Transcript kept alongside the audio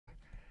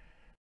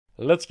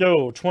Let's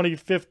go.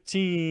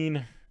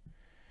 2015.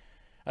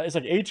 It's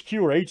like HQ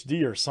or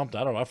HD or something.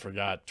 I don't know. I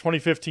forgot.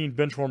 2015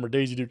 Benchwarmer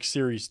Daisy Duke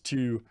Series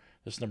 2.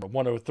 This is number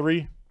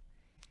 103.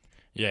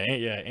 Yeah,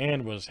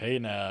 Ann was, hey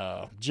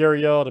now.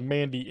 Jerry L to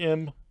Mandy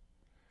M.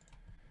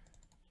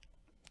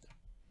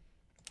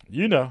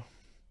 You know.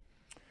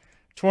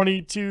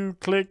 22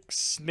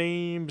 clicks,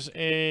 names,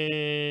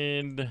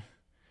 and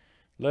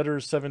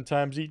letters 7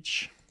 times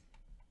each.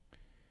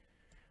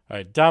 All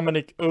right,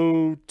 Dominic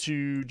O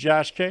to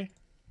Josh K.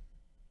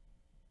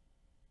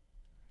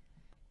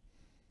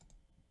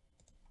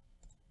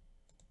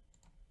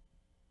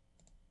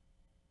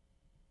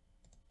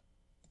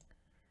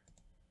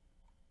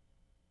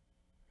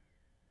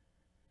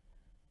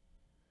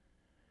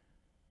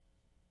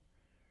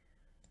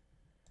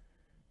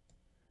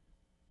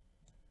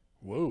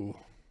 Whoa.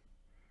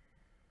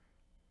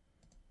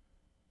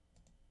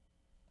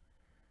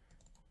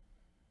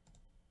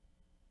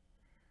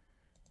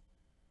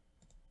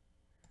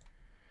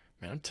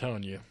 Man, I'm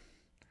telling you.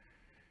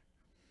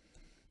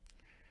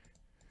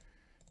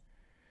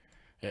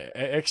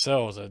 Yeah,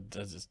 XL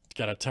has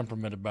got a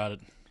temperament about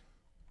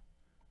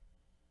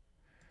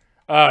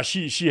it.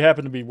 She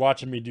happened to be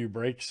watching me do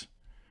breaks.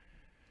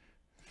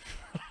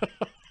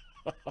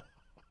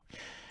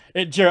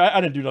 Jerry, I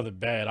didn't do nothing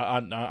bad.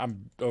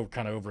 I'm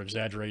kind of over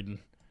exaggerating.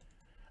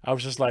 I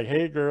was just like,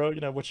 hey girl,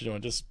 what you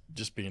doing?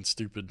 Just being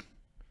stupid.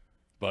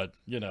 But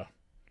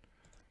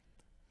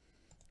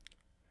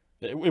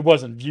it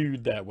wasn't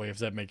viewed that way, if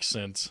that makes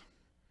sense.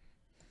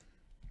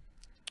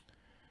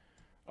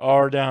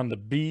 R down to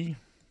B.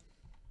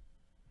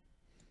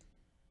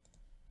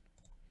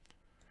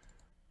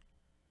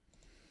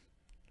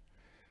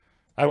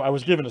 I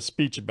was giving a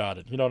speech about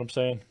it. You know what I'm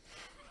saying?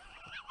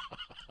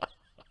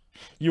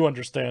 You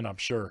understand, I'm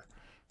sure.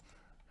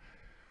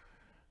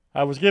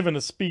 I was giving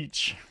a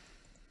speech.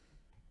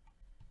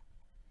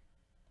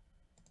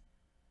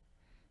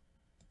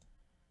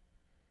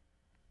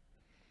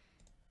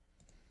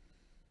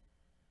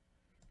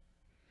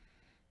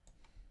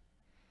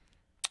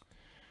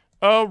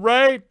 All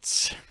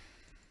right.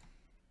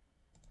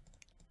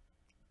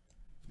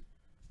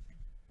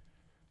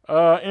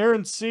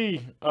 Aaron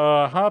C.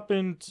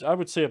 Hopping, I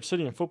would say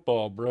Obsidian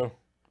Football, bro.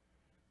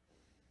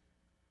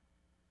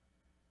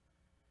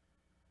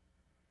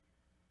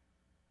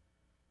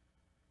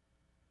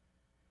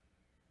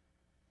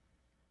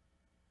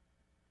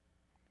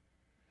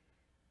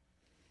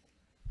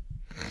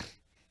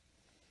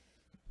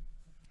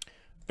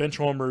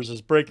 Benchwarmers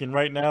is breaking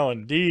right now,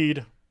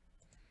 indeed.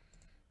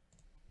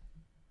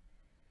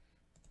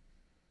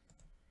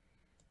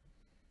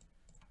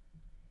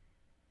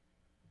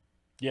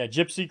 Yeah,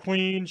 Gypsy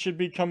Queen should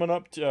be coming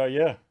up.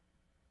 Yeah.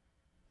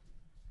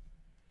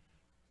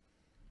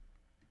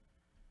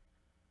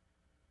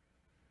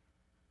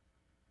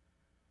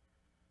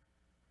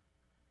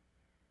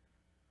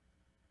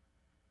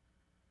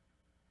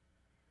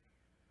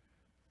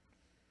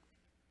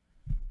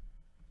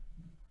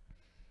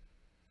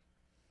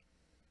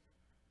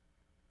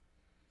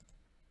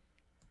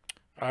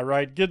 All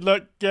right, good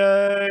luck,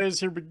 guys.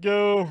 Here we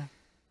go.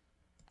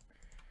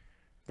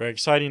 Very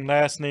exciting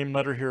last name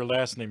letter here.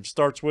 Last name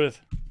starts with.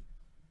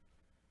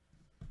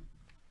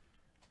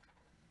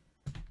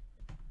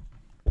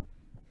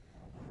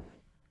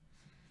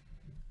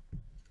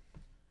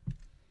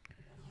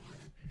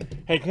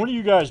 Hey, can one of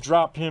you guys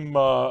drop him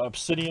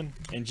Obsidian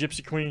and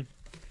Gypsy Queen,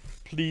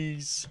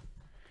 please,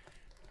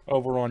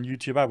 over on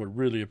YouTube? I would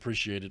really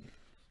appreciate it.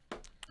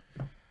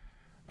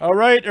 All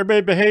right,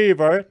 everybody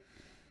behave, all right?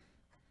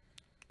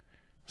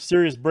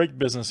 Serious break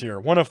business here.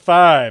 1 of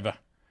 5.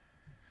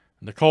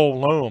 Nicole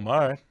Loam,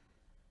 all right.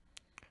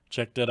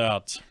 Check that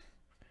out.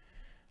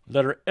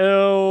 Letter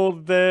L,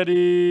 that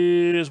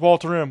is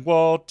Walter M.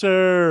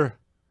 Walter.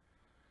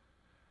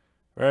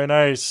 Very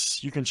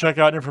nice. You can check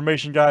out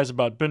information, guys,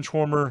 about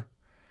Benchwarmer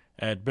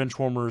at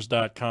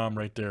benchwarmers.com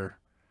right there.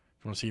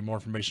 If you want to see more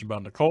information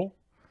about Nicole.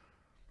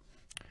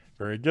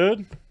 Very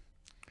good.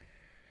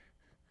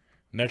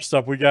 Next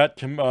up, we got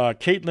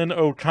Caitlin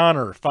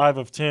O'Connor, 5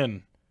 of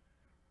 10.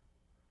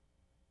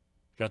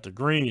 Got the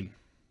green.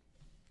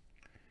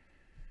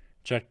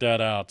 Check that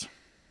out.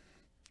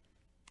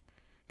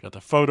 Got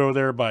the photo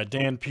there by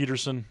Dan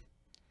Peterson.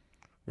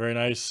 Very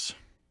nice.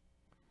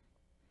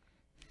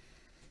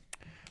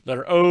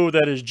 Letter O,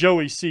 that is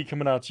Joey C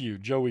coming out to you.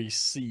 Joey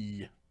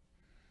C.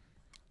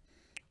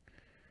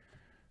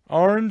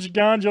 Orange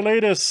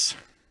Gondolatus.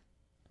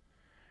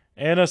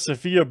 Anna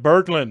Sophia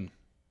Berglund.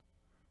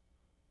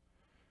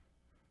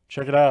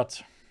 Check it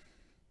out.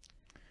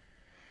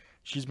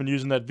 She's been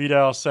using that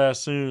Vidal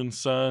Sassoon,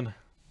 son.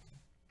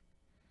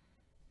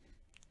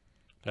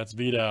 That's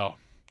Vidal.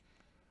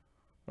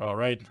 All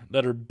right.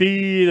 Letter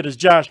B, that is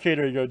Josh K.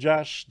 There you go,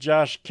 Josh.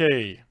 Josh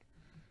K.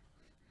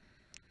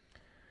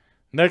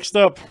 Next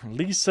up,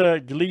 Lisa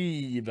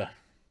Glebe.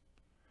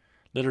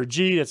 Letter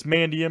G, that's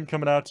Mandy M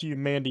coming out to you,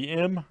 Mandy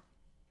M.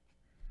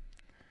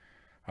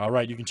 All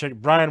right, you can check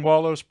Brian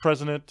Wallows,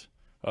 president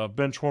of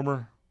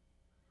Benchwarmer,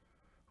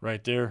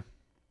 right there.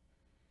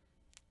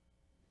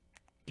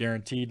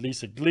 Guaranteed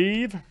Lisa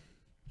Glebe.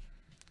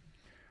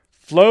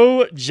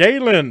 Flo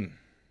Jalen.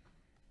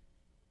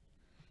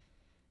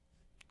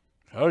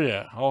 Oh,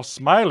 yeah. All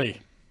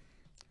smiley.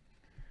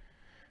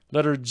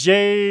 Letter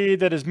J.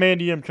 That is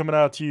Mandy M coming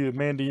out to you.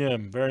 Mandy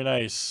M. Very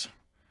nice.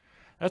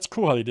 That's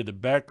cool how they did the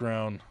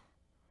background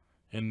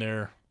in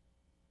there.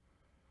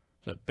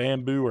 Is that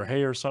bamboo or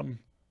hay or something?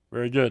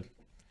 Very good.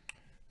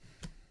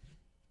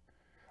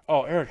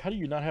 Oh, Eric, how do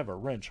you not have a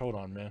wrench? Hold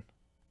on, man.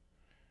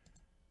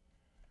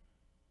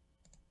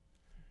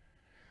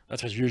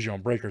 That's because you're usually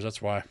on breakers.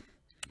 That's why.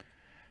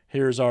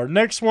 Here's our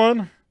next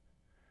one.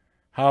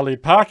 Holly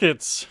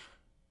Pockets.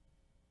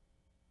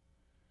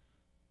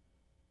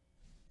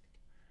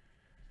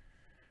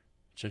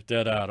 Check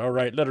that out. All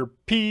right, letter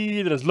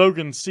P. That is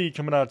Logan C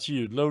coming out to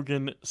you.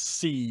 Logan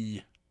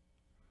C.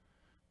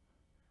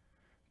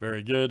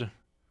 Very good.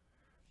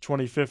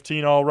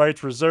 2015 All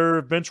Rights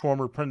Reserved.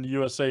 Benchwarmer printed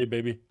USA,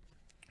 baby.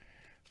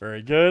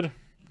 Very good.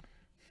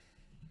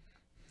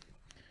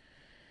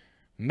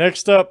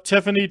 Next up,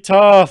 Tiffany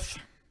Toth.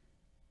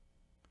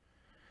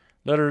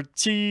 Letter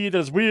T. That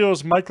is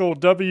Wheels. Michael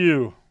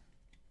W.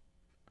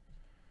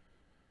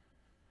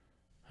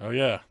 Oh,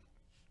 yeah.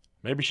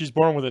 Maybe she's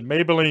born with it.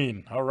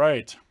 Maybelline. All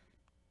right.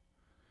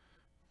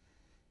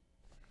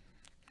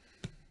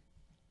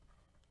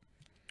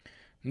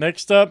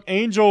 Next up,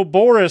 Angel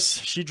Boris.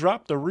 She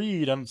dropped the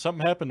Reed.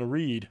 Something happened to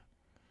Reed.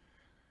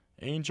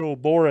 Angel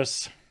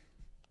Boris.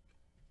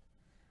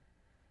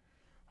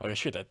 Oh, yeah,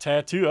 she got that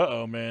tattoo.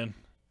 Uh-oh, man.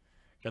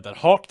 Got that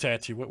hawk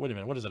tattoo. Wait a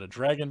minute. What is that, a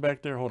dragon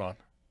back there? Hold on.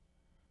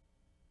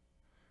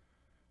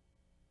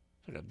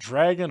 Like a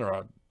dragon or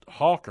a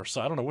hawk or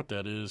something. I don't know what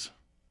that is.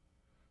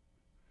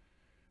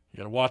 You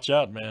got to watch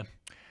out, man.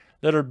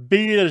 Letter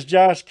B, that is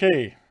Josh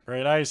K.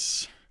 Very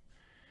nice.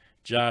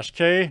 Josh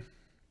K.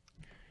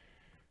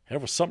 There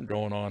was something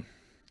going on.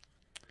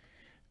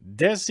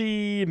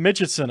 Desi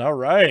Mitchison. All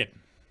right.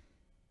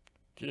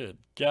 Good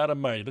God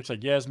almighty. Looks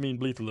like Yasmin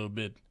Bleeth a little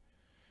bit.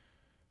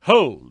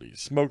 Holy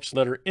smokes.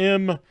 Letter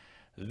M.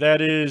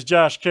 That is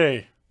Josh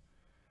K.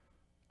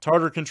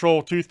 Tartar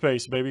Control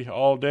toothpaste, baby.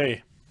 All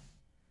day.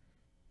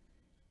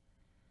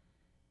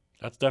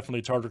 That's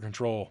definitely Tartar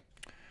Control.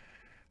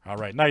 All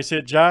right. Nice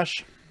hit,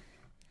 Josh.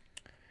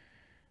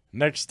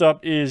 Next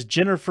up is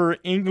Jennifer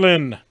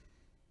England.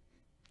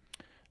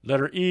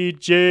 Letter E,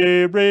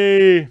 J.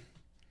 Ray.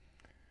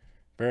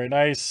 Very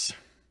nice.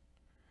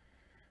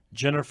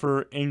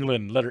 Jennifer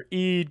England. Letter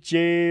E,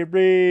 J.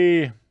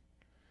 Ray.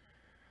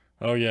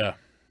 Oh, yeah.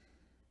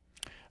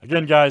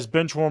 Again, guys,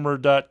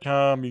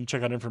 benchwarmer.com. You can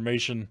check out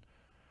information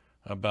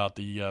about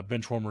the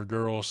Benchwarmer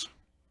girls.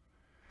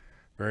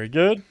 Very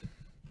good.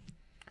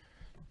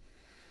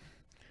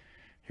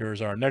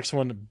 Here's our next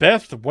one.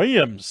 Beth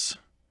Williams.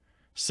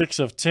 6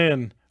 of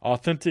 10.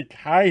 Authentic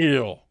high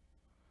heel.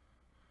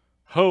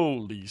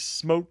 Holy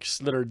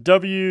smokes. Letter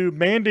W.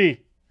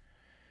 Mandy.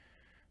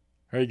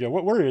 There you go.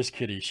 Where is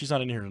Kitty? She's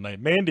not in here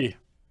tonight. Mandy.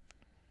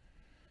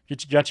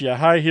 Got you a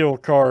high heel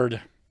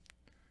card.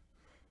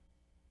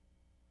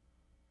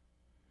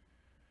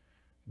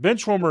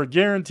 Benchwarmer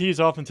guarantees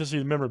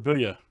authenticity of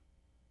memorabilia.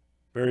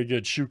 Very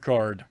good shoe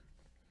card.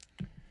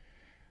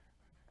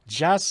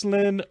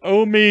 Jocelyn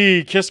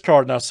Omi kiss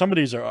card. Now, some of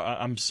these are,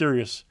 I'm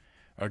serious,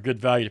 are good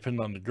value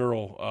depending on the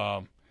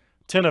girl.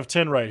 10 of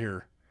 10 right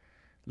here.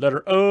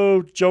 Letter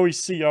O, Joey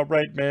C. All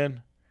right,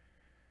 man.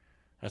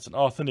 That's an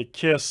authentic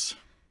kiss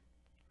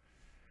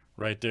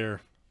right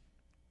there.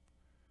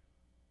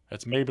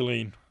 That's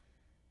Maybelline.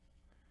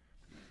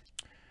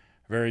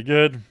 Very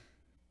good.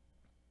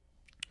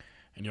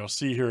 And you'll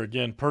see here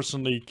again,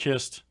 personally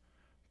kissed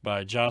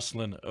by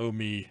Jocelyn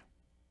Omi.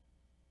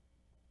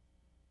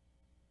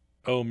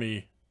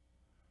 Omi.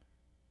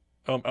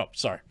 Oh,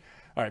 sorry.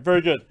 All right,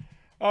 very good.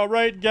 All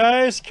right,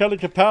 guys. Kelly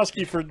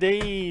Kapowski for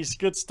days.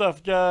 Good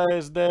stuff,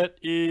 guys. That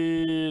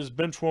is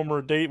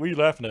Benchwarmer date. What are you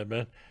laughing at,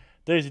 man?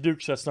 Daisy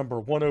Dukes, that's number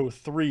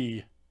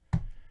 103.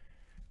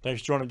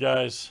 Thanks for joining,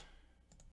 guys.